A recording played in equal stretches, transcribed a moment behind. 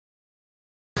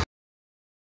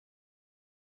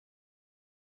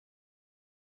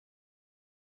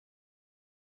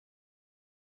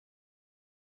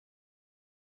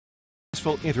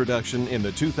successful introduction in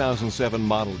the 2007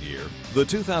 model year, the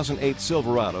 2008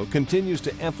 Silverado continues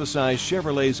to emphasize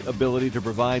Chevrolet's ability to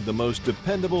provide the most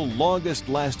dependable,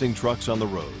 longest-lasting trucks on the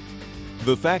road.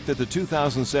 The fact that the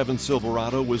 2007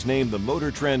 Silverado was named the Motor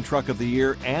Trend Truck of the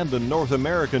Year and the North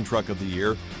American Truck of the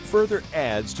Year further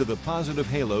adds to the positive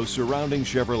halo surrounding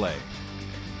Chevrolet.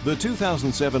 The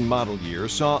 2007 model year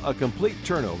saw a complete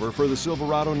turnover for the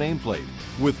Silverado nameplate,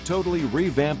 with totally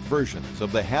revamped versions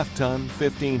of the half-ton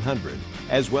 1500,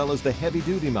 as well as the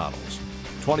heavy-duty models,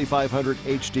 2500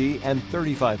 HD and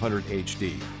 3500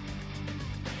 HD.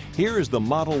 Here is the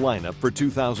model lineup for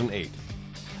 2008.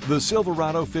 The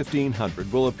Silverado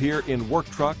 1500 will appear in work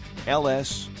truck,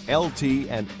 LS, LT,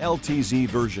 and LTZ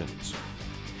versions.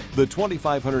 The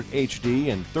 2500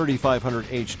 HD and 3500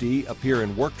 HD appear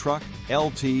in work truck,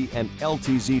 LT, and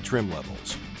LTZ trim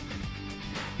levels.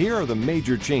 Here are the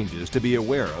major changes to be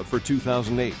aware of for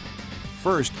 2008.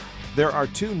 First, there are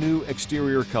two new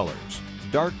exterior colors,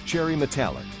 dark cherry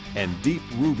metallic and deep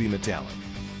ruby metallic.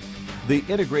 The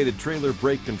integrated trailer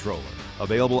brake controller,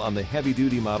 available on the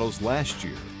heavy-duty models last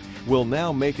year, will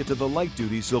now make it to the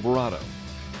light-duty Silverado.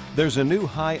 There's a new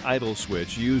high idle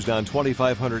switch used on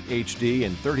 2500 HD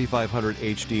and 3500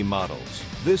 HD models.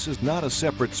 This is not a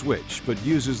separate switch, but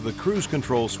uses the cruise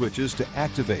control switches to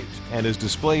activate and is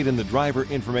displayed in the driver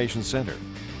information center.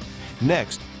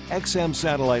 Next, XM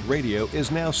satellite radio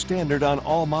is now standard on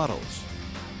all models.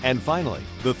 And finally,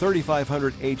 the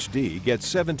 3500 HD gets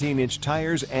 17-inch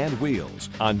tires and wheels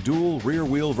on dual rear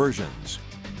wheel versions.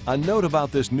 A note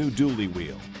about this new dually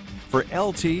wheel. For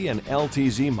LT and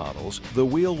LTZ models, the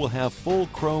wheel will have full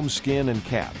chrome skin and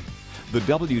cap. The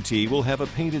WT will have a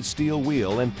painted steel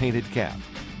wheel and painted cap.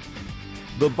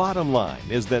 The bottom line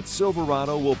is that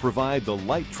Silverado will provide the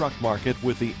light truck market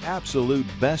with the absolute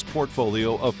best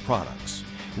portfolio of products,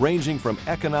 ranging from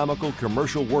economical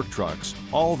commercial work trucks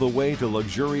all the way to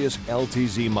luxurious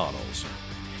LTZ models.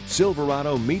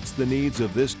 Silverado meets the needs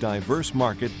of this diverse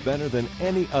market better than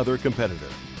any other competitor.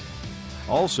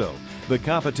 Also, the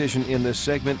competition in this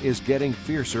segment is getting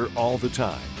fiercer all the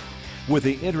time. With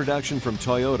the introduction from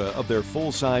Toyota of their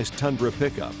full-size Tundra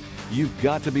pickup, you've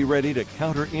got to be ready to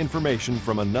counter information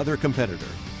from another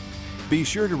competitor. Be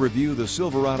sure to review the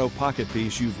Silverado pocket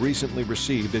piece you've recently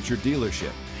received at your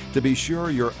dealership to be sure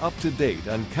you're up to date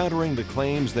on countering the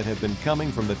claims that have been coming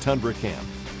from the Tundra camp.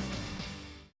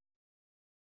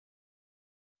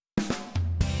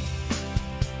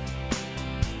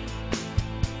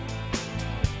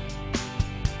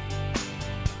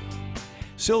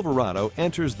 Silverado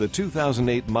enters the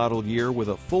 2008 model year with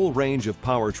a full range of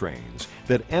powertrains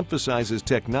that emphasizes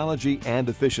technology and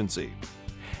efficiency.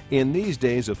 In these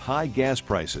days of high gas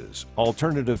prices,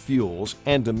 alternative fuels,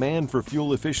 and demand for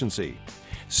fuel efficiency,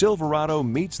 Silverado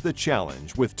meets the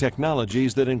challenge with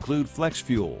technologies that include flex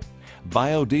fuel,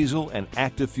 biodiesel, and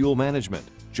active fuel management,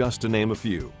 just to name a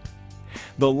few.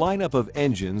 The lineup of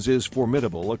engines is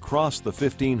formidable across the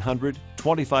 1500,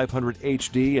 2500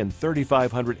 HD, and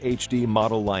 3500 HD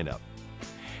model lineup.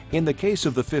 In the case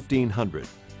of the 1500,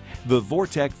 the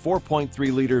Vortec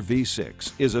 4.3-liter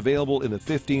V6 is available in the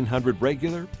 1500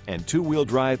 regular and two-wheel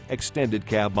drive extended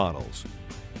cab models.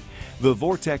 The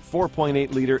Vortec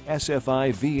 4.8-liter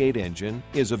SFI V8 engine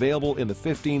is available in the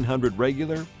 1500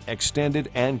 regular, extended,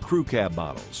 and crew cab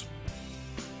models.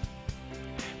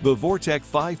 The Vortec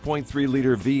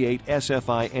 5.3-liter V8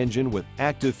 SFI engine with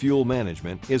active fuel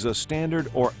management is a standard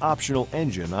or optional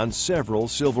engine on several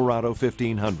Silverado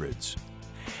 1500s.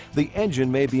 The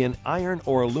engine may be an iron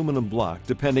or aluminum block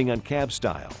depending on cab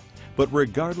style, but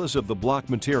regardless of the block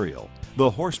material,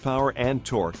 the horsepower and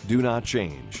torque do not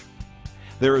change.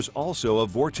 There is also a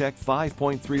Vortec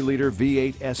 5.3-liter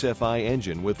V8 SFI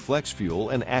engine with flex fuel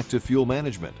and active fuel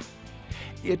management.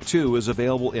 It too is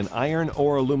available in iron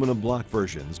or aluminum block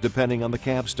versions depending on the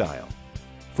cab style.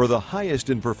 For the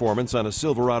highest in performance on a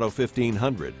Silverado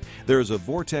 1500, there is a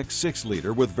Vortec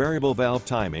 6-liter with variable valve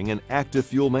timing and active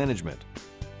fuel management.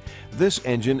 This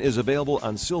engine is available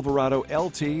on Silverado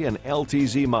LT and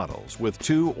LTZ models with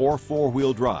 2- or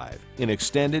 4-wheel drive in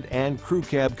extended and crew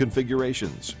cab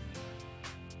configurations.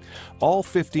 All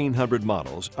 1500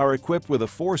 models are equipped with a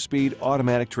 4-speed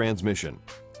automatic transmission.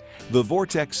 The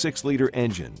Vortec 6-liter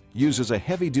engine uses a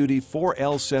heavy-duty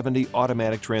 4L70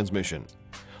 automatic transmission.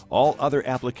 All other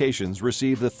applications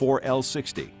receive the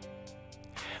 4L60.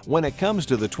 When it comes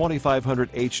to the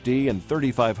 2500 HD and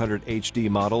 3500 HD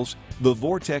models, the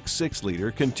Vortec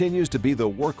 6-liter continues to be the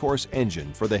workhorse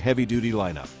engine for the heavy-duty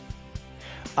lineup.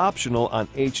 Optional on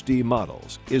HD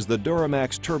models is the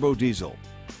Duramax Turbo Diesel.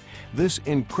 This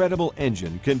incredible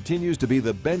engine continues to be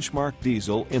the benchmark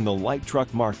diesel in the light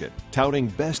truck market, touting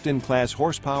best-in-class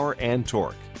horsepower and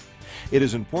torque. It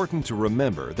is important to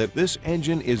remember that this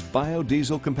engine is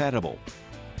biodiesel compatible.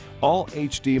 All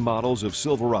HD models of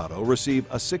Silverado receive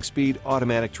a 6-speed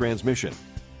automatic transmission.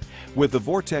 With the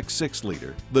Vortec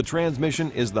 6-liter, the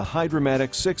transmission is the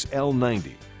Hydromatic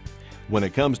 6L90. When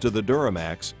it comes to the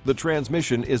Duramax, the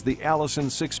transmission is the Allison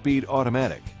 6-speed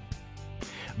automatic.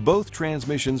 Both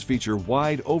transmissions feature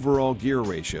wide overall gear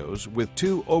ratios with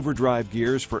 2 overdrive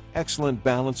gears for excellent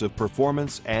balance of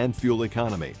performance and fuel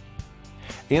economy.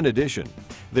 In addition,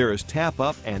 there is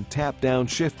tap-up and tap-down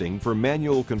shifting for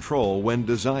manual control when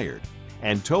desired,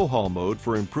 and tow haul mode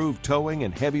for improved towing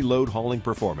and heavy load hauling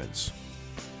performance.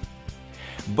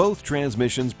 Both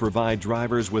transmissions provide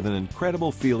drivers with an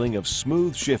incredible feeling of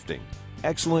smooth shifting,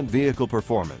 excellent vehicle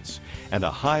performance, and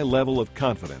a high level of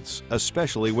confidence,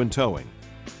 especially when towing.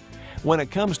 When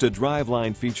it comes to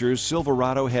driveline features,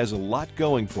 Silverado has a lot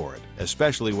going for it,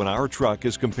 especially when our truck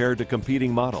is compared to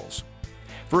competing models.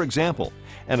 For example,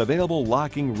 an available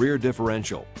locking rear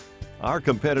differential. Our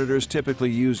competitors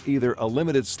typically use either a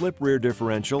limited slip rear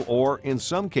differential or, in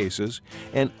some cases,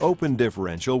 an open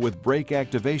differential with brake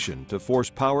activation to force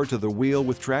power to the wheel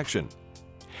with traction.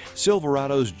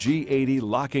 Silverado's G80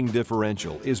 locking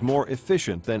differential is more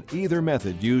efficient than either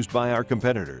method used by our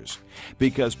competitors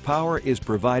because power is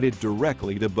provided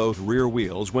directly to both rear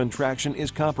wheels when traction is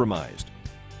compromised.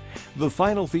 The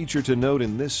final feature to note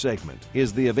in this segment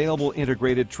is the available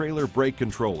integrated trailer brake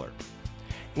controller.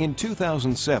 In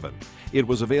 2007, it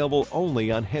was available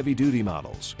only on heavy-duty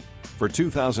models. For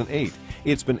 2008,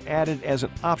 it's been added as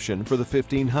an option for the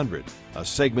 1500, a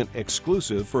segment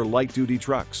exclusive for light-duty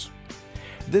trucks.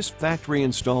 This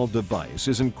factory-installed device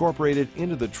is incorporated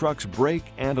into the truck's brake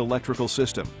and electrical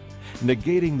system,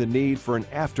 negating the need for an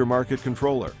aftermarket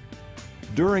controller.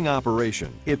 During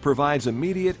operation, it provides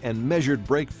immediate and measured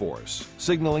brake force,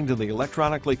 signaling to the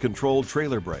electronically controlled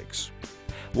trailer brakes.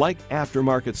 Like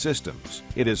aftermarket systems,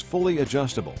 it is fully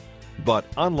adjustable, but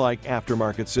unlike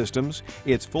aftermarket systems,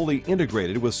 it's fully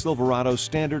integrated with Silverado's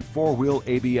standard 4-wheel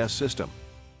ABS system.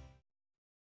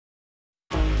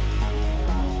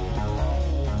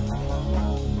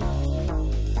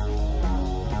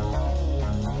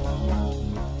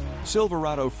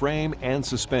 Silverado frame and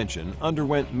suspension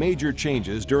underwent major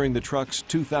changes during the truck's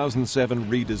 2007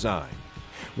 redesign.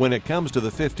 When it comes to the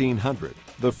 1500,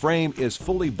 the frame is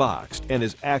fully boxed and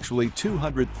is actually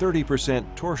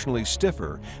 230% torsionally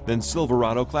stiffer than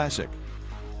Silverado Classic.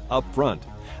 Up front,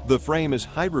 the frame is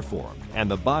hydroformed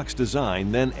and the box design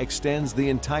then extends the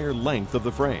entire length of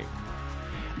the frame.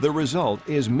 The result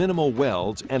is minimal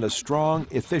welds and a strong,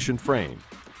 efficient frame.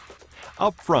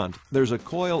 Up front, there's a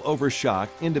coil-over shock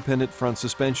independent front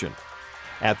suspension.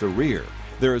 At the rear,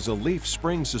 there is a leaf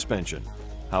spring suspension.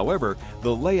 However,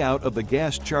 the layout of the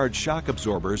gas-charged shock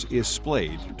absorbers is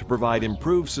splayed to provide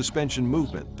improved suspension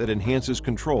movement that enhances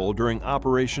control during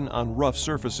operation on rough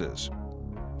surfaces.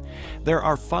 There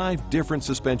are 5 different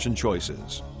suspension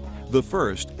choices. The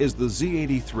first is the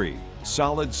Z83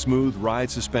 solid smooth ride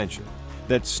suspension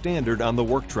that's standard on the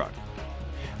work truck.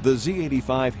 The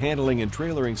Z85 handling and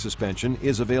trailering suspension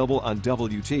is available on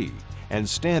WT and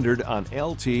standard on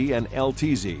LT and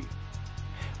LTZ.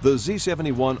 The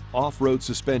Z71 off-road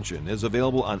suspension is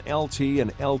available on LT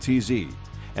and LTZ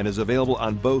and is available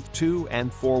on both 2-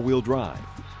 and 4-wheel drive.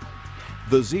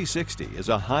 The Z60 is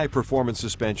a high-performance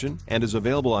suspension and is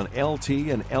available on LT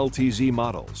and LTZ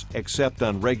models, except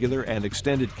on regular and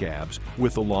extended cabs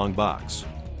with the long box.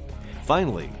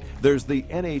 Finally, there's the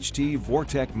NHT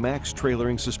Vortec Max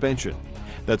trailering suspension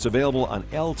that's available on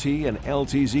LT and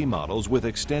LTZ models with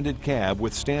extended cab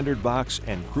with standard box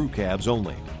and crew cabs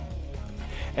only.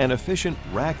 An efficient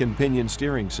rack and pinion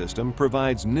steering system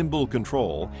provides nimble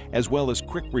control as well as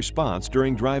quick response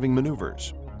during driving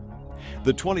maneuvers.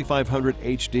 The 2500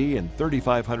 HD and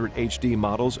 3500 HD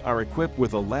models are equipped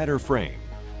with a ladder frame,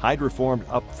 hydroformed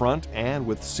up front and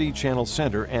with C-channel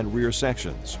center and rear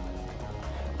sections.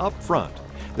 Up front,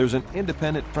 there's an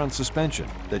independent front suspension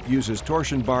that uses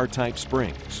torsion bar type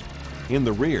springs. In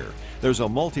the rear, there's a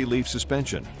multi-leaf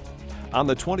suspension. On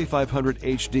the 2500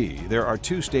 HD, there are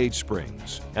 2-stage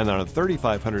springs, and on a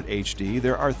 3500 HD,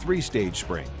 there are 3-stage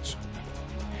springs.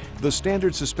 The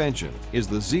standard suspension is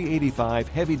the Z85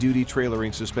 heavy-duty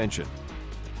trailering suspension.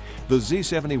 The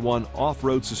Z71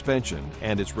 off-road suspension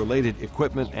and its related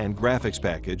equipment and graphics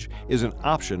package is an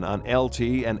option on LT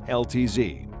and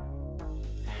LTZ.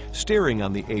 Steering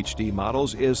on the HD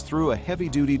models is through a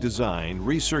heavy-duty design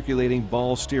recirculating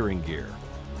ball steering gear.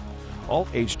 All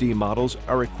HD models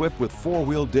are equipped with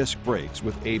 4-wheel disc brakes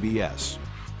with ABS.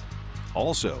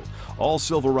 Also, all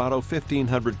Silverado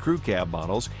 1500 crew cab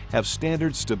models have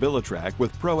standard StabiliTrak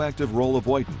with proactive roll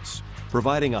avoidance,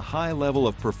 providing a high level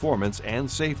of performance and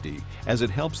safety as it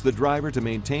helps the driver to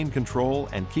maintain control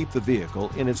and keep the vehicle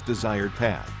in its desired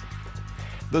path.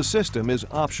 The system is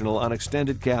optional on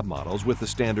extended cab models with the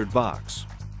standard box.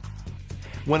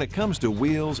 When it comes to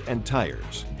wheels and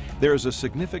tires, there is a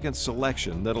significant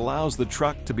selection that allows the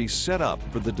truck to be set up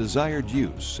for the desired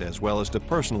use as well as to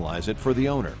personalize it for the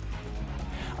owner.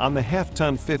 On the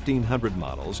half-ton 1500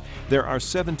 models, there are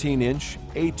 17-inch,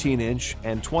 18-inch,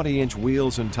 and 20-inch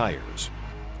wheels and tires.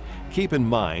 Keep in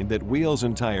mind that wheels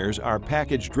and tires are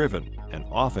package-driven and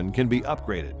often can be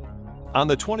upgraded. On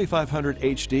the 2500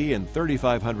 HD and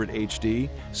 3500 HD,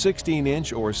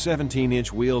 16-inch or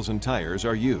 17-inch wheels and tires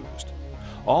are used.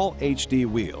 All HD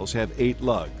wheels have 8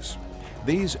 lugs.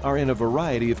 These are in a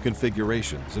variety of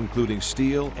configurations, including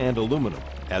steel and aluminum,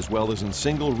 as well as in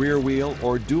single rear wheel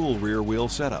or dual rear wheel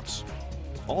setups.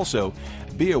 Also,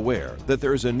 be aware that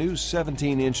there is a new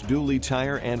 17-inch dually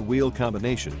tire and wheel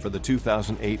combination for the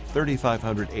 2008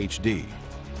 3500 HD.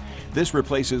 This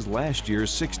replaces last year's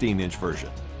 16-inch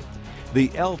version. The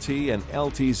LT and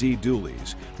LTZ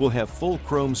dualies will have full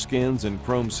chrome skins and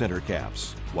chrome center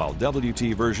caps, while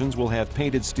WT versions will have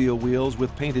painted steel wheels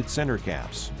with painted center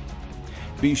caps.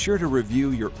 Be sure to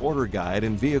review your order guide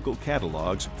and vehicle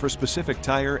catalogs for specific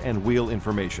tire and wheel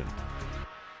information.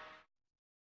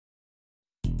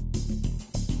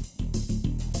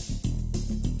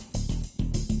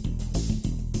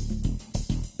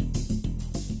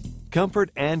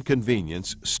 Comfort and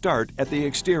convenience start at the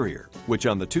exterior, which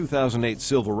on the 2008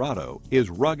 Silverado is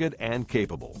rugged and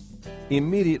capable.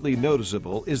 Immediately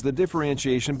noticeable is the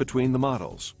differentiation between the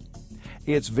models.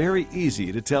 It's very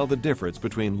easy to tell the difference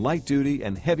between light-duty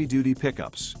and heavy-duty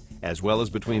pickups, as well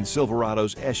as between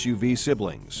Silverado's SUV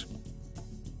siblings.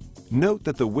 Note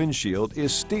that the windshield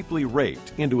is steeply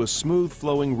raked into a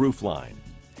smooth-flowing roofline.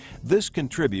 This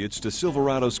contributes to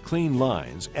Silverado's clean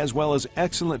lines as well as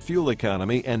excellent fuel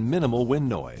economy and minimal wind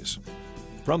noise.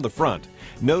 From the front,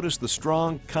 notice the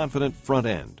strong, confident front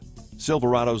end.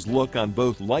 Silverado's look on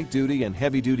both light-duty and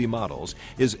heavy-duty models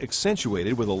is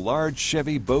accentuated with a large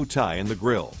Chevy bow tie in the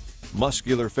grille,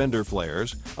 muscular fender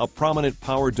flares, a prominent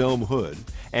power dome hood,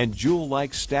 and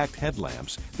jewel-like stacked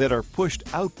headlamps that are pushed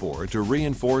outboard to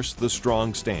reinforce the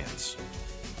strong stance.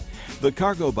 The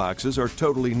cargo boxes are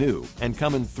totally new and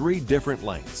come in 3 different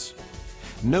lengths.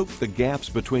 Note the gaps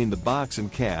between the box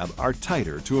and cab are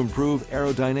tighter to improve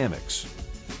aerodynamics.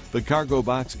 The cargo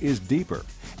box is deeper,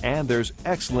 and there's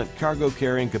excellent cargo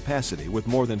carrying capacity with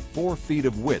more than 4 feet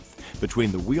of width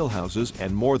between the wheelhouses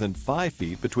and more than 5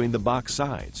 feet between the box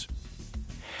sides.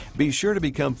 Be sure to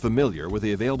become familiar with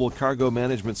the available cargo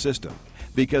management system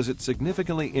because it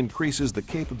significantly increases the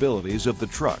capabilities of the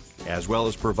truck as well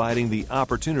as providing the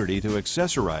opportunity to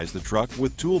accessorize the truck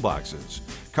with toolboxes,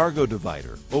 cargo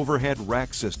divider, overhead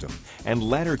rack system, and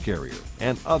ladder carrier,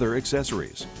 and other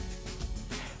accessories.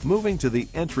 Moving to the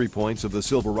entry points of the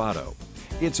Silverado,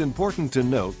 it's important to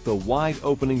note the wide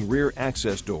opening rear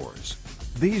access doors.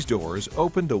 These doors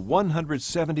open to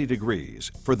 170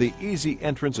 degrees for the easy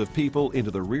entrance of people into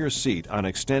the rear seat on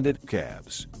extended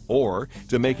cabs, or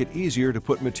to make it easier to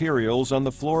put materials on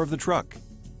the floor of the truck.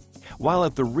 While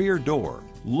at the rear door,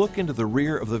 look into the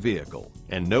rear of the vehicle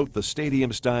and note the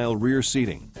stadium-style rear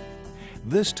seating.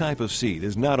 This type of seat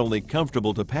is not only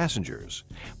comfortable to passengers,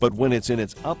 but when it's in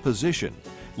its up position,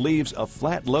 leaves a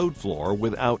flat load floor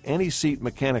without any seat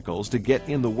mechanicals to get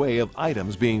in the way of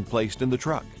items being placed in the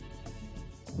truck.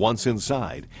 Once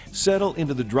inside, settle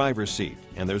into the driver's seat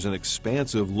and there's an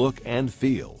expansive look and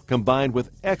feel combined with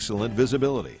excellent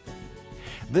visibility.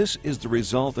 This is the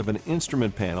result of an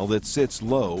instrument panel that sits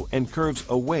low and curves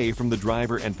away from the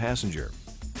driver and passenger.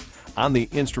 On the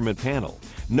instrument panel,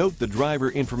 note the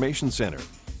Driver Information Center.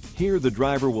 Here the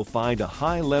driver will find a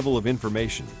high level of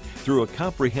information through a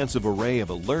comprehensive array of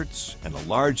alerts and a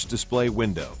large display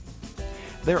window.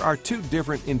 There are 2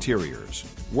 different interiors.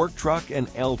 Work Truck and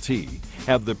LT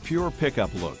have the pure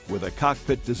pickup look with a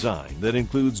cockpit design that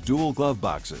includes dual glove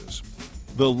boxes.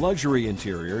 The luxury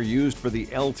interior used for the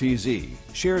LTZ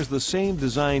shares the same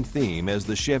design theme as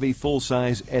the Chevy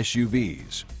full-size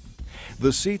SUVs.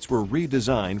 The seats were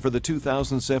redesigned for the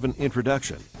 2007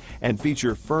 introduction and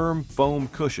feature firm foam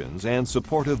cushions and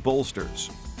supportive bolsters.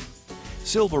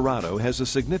 Silverado has a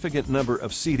significant number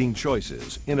of seating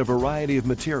choices in a variety of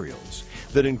materials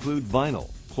that include vinyl,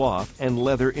 cloth, and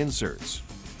leather inserts.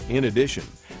 In addition,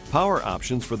 power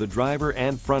options for the driver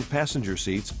and front passenger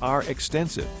seats are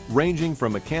extensive, ranging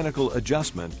from mechanical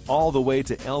adjustment all the way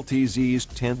to LTZ's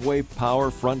 10-way power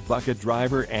front bucket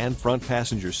driver and front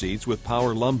passenger seats with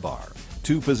power lumbar,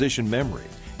 2-position memory,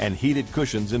 and heated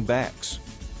cushions and backs.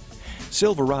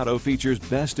 Silverado features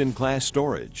best-in-class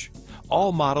storage.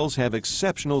 All models have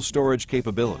exceptional storage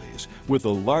capabilities, with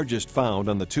the largest found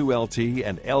on the 2LT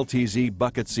and LTZ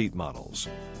bucket seat models.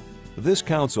 This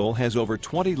console has over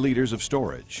 20 liters of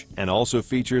storage and also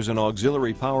features an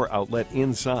auxiliary power outlet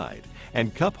inside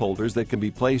and cup holders that can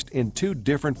be placed in 2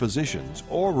 different positions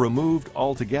or removed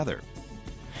altogether.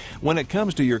 When it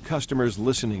comes to your customer's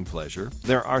listening pleasure,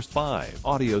 there are 5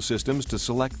 audio systems to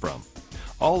select from.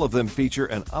 All of them feature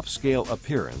an upscale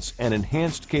appearance and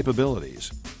enhanced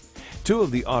capabilities. 2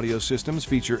 of the audio systems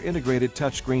feature integrated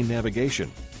touchscreen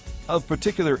navigation. Of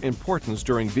particular importance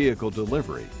during vehicle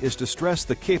delivery is to stress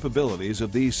the capabilities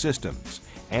of these systems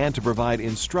and to provide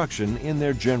instruction in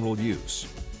their general use.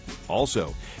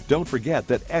 Also, don't forget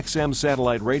that XM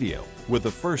satellite radio, with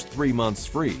the first 3 months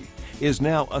free, is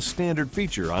now a standard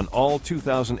feature on all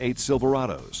 2008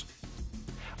 Silverados.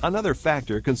 Another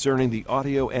factor concerning the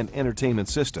audio and entertainment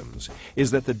systems is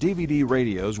that the DVD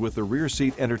radios with the rear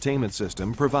seat entertainment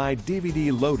system provide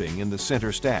DVD loading in the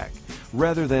center stack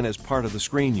rather than as part of the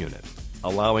screen unit,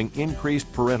 allowing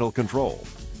increased parental control.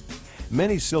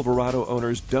 Many Silverado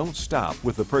owners don't stop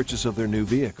with the purchase of their new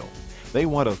vehicle. They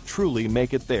want to truly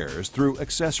make it theirs through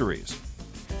accessories.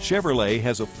 Chevrolet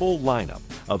has a full lineup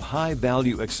of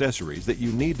high-value accessories that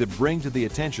you need to bring to the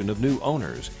attention of new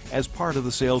owners as part of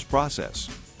the sales process.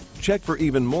 Check for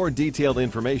even more detailed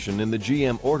information in the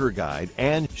GM Order Guide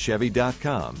and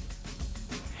Chevy.com.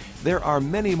 There are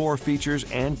many more features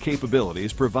and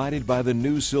capabilities provided by the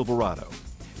new Silverado.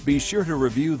 Be sure to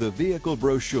review the vehicle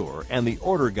brochure and the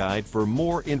order guide for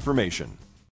more information.